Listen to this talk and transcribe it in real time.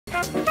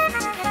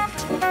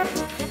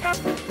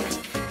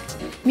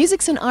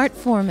Music's an art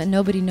form, and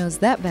nobody knows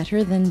that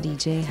better than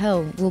DJ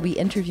Hell. We'll be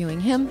interviewing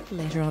him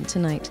later on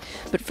tonight.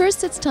 But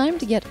first, it's time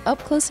to get up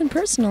close and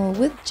personal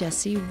with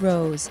Jesse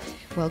Rose.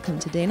 Welcome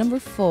to day number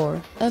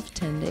 4 of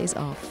 10 Days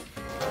Off.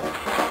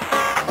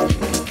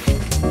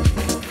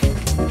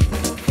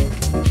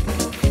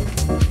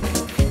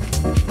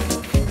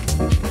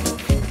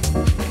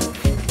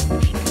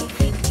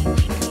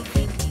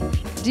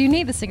 Do you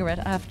need the cigarette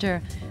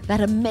after that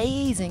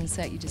amazing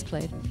set you just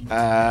played?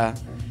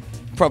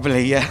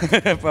 Probably,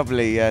 yeah.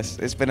 Probably, yes.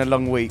 It's been a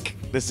long week.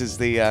 This is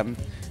the,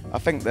 I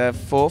think the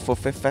 4th or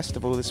 5th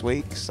festival this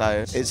week.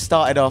 So it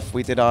started off,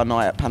 we did our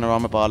night at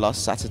Panorama Bar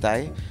last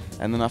Saturday,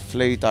 and then I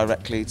flew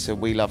directly to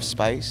We Love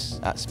Space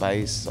at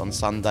Space on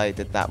Sunday,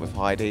 did that with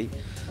Heidi.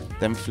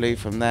 Then flew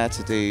from there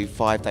to do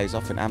 5 days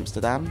off in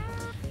Amsterdam,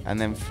 and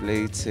then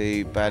flew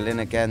to Berlin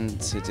again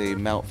to do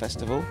Melt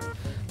Festival,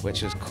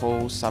 which was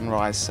cool,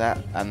 sunrise set,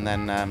 and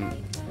then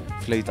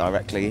flew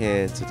directly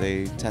here to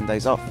do 10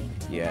 days off.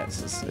 Yeah,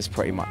 it's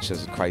pretty much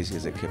as crazy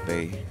as it could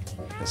be.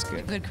 That's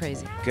good. Good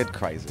crazy. Good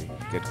crazy.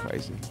 Good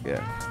crazy,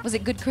 yeah. Was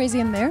it good crazy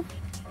in there?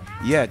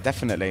 Yeah,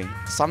 definitely.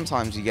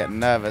 Sometimes you get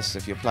nervous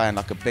if you're playing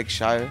like a big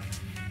show.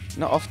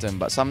 Not often,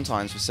 but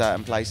sometimes for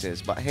certain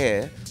places. But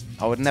here,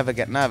 I would never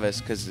get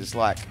nervous because it's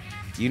like,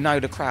 you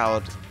know the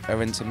crowd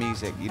are into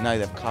music, you know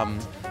they've come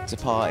to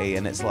party,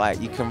 and it's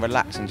like you can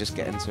relax and just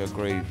get into a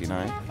groove, you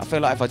know? I feel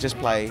like if I just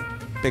play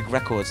big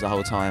records the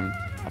whole time,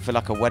 I feel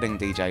like a wedding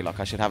DJ, like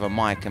I should have a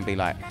mic and be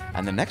like,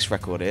 and the next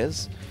record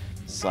is.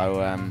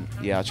 So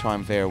yeah, I try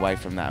and veer away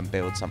from that and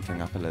build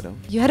something up a little.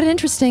 You had an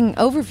interesting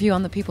overview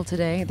on the people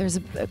today. There's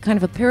a kind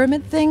of a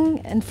pyramid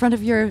thing in front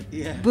of your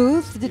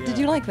booth. Did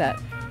you like that?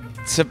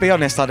 To be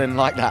honest, I didn't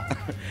like that.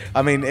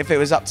 I mean, if it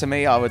was up to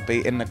me, I would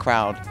be in the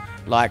crowd.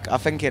 Like, I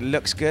think it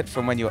looks good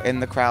from when you're in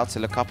the crowd to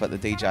look up at the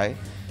DJ,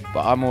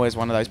 but I'm always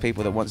one of those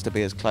people that wants to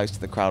be as close to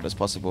the crowd as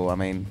possible. I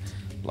mean,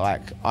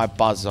 like, I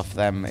buzz off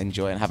them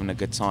enjoying having a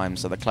good time,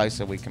 so the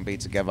closer we can be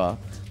together,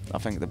 I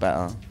think the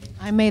better.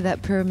 I made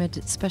that pyramid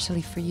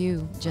especially for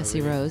you,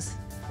 Jesse Rose.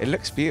 It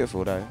looks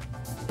beautiful though.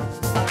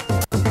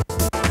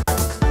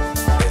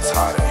 It's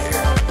hot in here.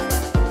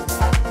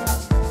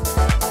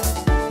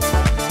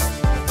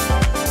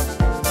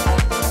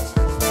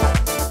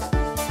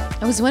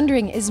 I was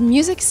wondering, is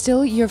music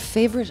still your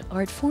favorite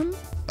art form?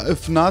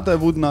 If not, I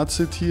would not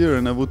sit here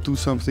and I would do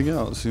something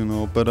else, you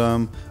know. But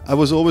I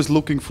was always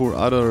looking for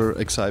other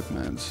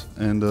excitements,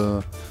 and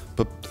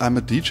but I'm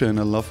a DJ and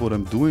I love what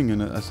I'm doing,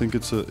 and I think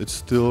it's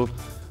still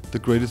the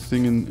greatest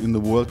thing in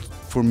the world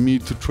for me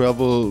to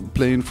travel,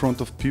 play in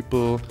front of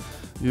people,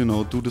 you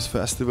know, do these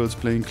festivals,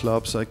 play in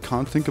clubs. I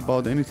can't think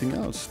about anything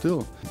else.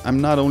 Still,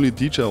 I'm not only a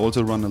DJ. I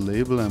also run a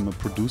label. I'm a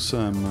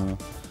producer.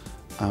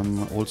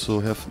 I'm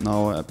also I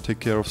take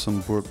care of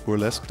some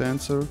burlesque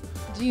dancer.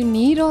 Do you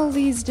need all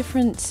these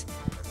different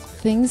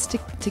things to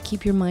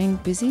keep your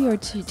mind busy or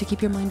to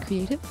keep your mind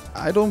creative?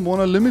 I don't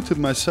want to limit it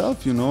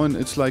myself, you know, and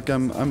it's like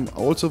I'm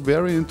also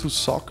very into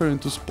soccer,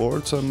 into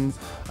sports. I'm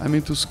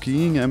into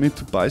skiing, I'm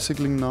into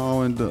bicycling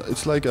now, and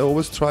it's like I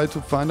always try to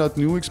find out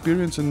new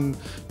experience and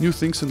new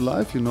things in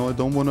life, you know. I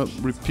don't want to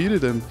repeat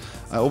it, and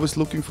I'm always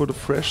looking for the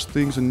fresh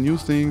things and new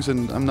things,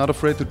 and I'm not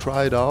afraid to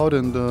try it out,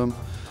 and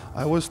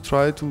I always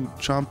try to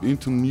jump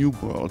into new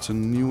worlds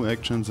and new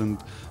actions, and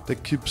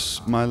that keeps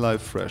my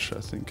life fresh, I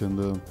think.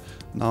 And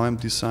now I'm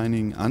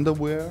designing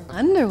underwear.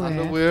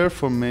 Underwear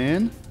for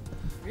men.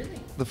 Really?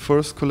 The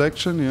first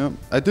collection, yeah.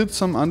 I did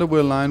some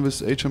underwear line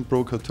with Agent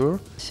Pro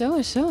Couture. Show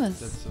us. That's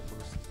the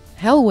first.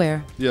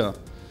 Hellwear. Yeah.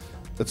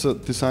 That's a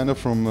designer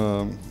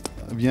from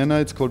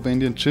Vienna. It's called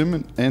Bandian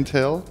Jim and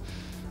Hell.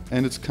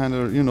 And it's kind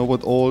of, you know,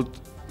 what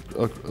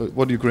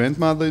your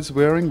grandmother is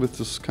wearing with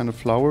this kind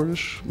of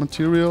flowerish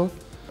material.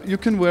 You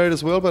can wear it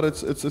as well, but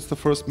it's the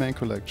first man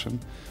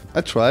collection.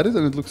 I tried it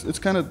and it's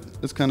kind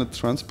of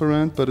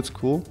transparent, but it's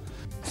cool.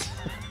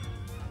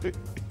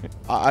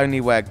 I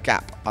only wear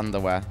Gap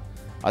underwear.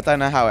 I don't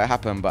know how it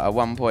happened, but at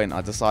one point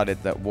I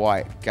decided that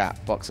white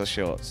Gap boxer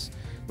shorts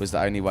was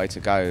the only way to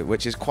go,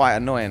 which is quite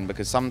annoying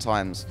because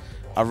sometimes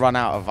I run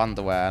out of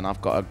underwear and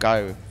I've got to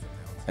go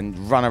and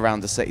run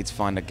around the city to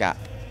find a Gap.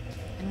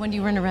 And when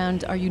you run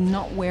around, are you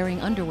not wearing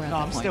underwear? No,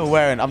 I'm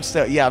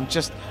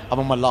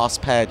on my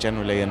last pair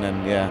generally, and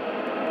then, yeah.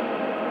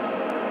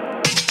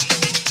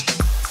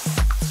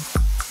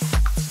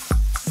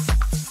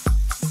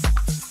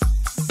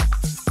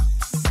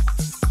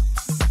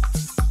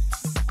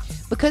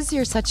 Because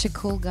you're such a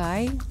cool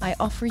guy, I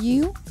offer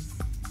you,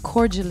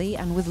 cordially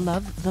and with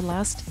love, the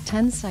last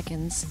 10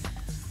 seconds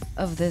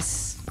of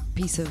this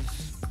piece of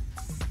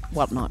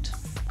whatnot.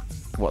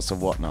 What's a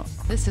whatnot?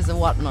 This is a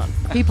whatnot.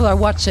 People are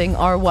watching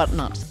our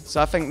whatnot.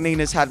 So I think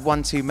Nina's had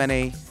one too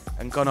many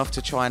and gone off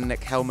to try and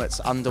nick Helmut's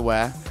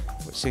underwear,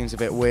 which seems a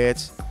bit weird.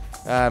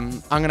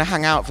 I'm going to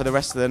hang out for the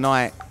rest of the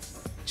night,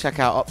 check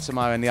out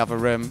Optimo in the other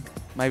room,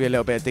 maybe a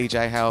little bit of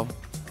DJ Hell.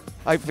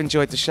 I hope you've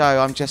enjoyed the show.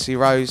 I'm Jesse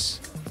Rose,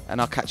 and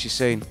I'll catch you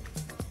soon.